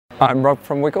I'm Rob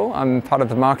from Wiggle. I'm part of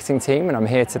the marketing team and I'm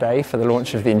here today for the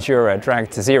launch of the Endura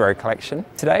Drag2Zero collection.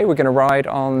 Today we're going to ride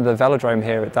on the velodrome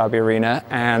here at Derby Arena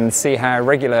and see how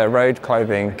regular road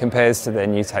clothing compares to their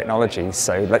new technology.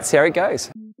 So let's see how it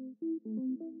goes.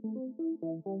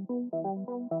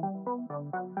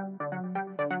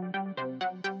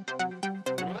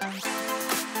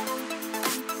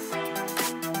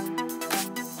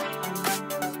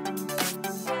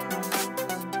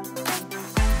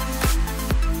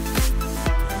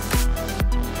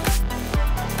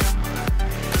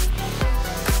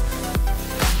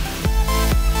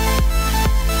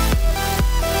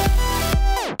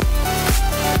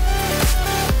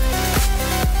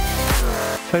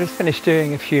 So I just finished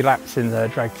doing a few laps in the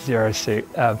Drag2Zero suit.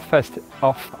 First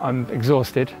off, I'm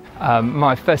exhausted.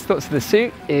 My first thoughts of the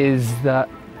suit is that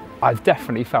I've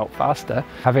definitely felt faster.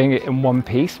 Having it in one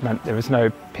piece meant there was no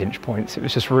pinch points. It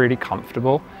was just really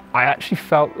comfortable. I actually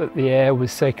felt that the air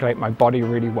was circulating my body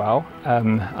really well.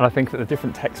 And I think that the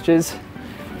different textures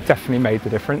definitely made the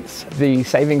difference. The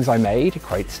savings I made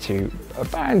equates to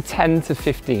about 10 to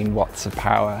 15 watts of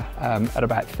power at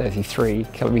about 33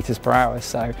 kilometers per hour.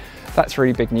 So that's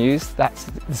really big news. That's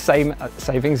the same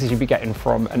savings as you'd be getting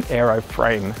from an aero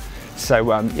frame.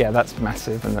 So yeah, that's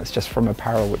massive, and that's just from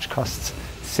apparel which costs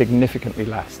significantly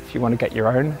less. If you want to get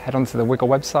your own, head onto the Wiggle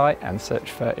website and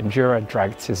search for Endura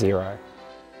Drag2Zero.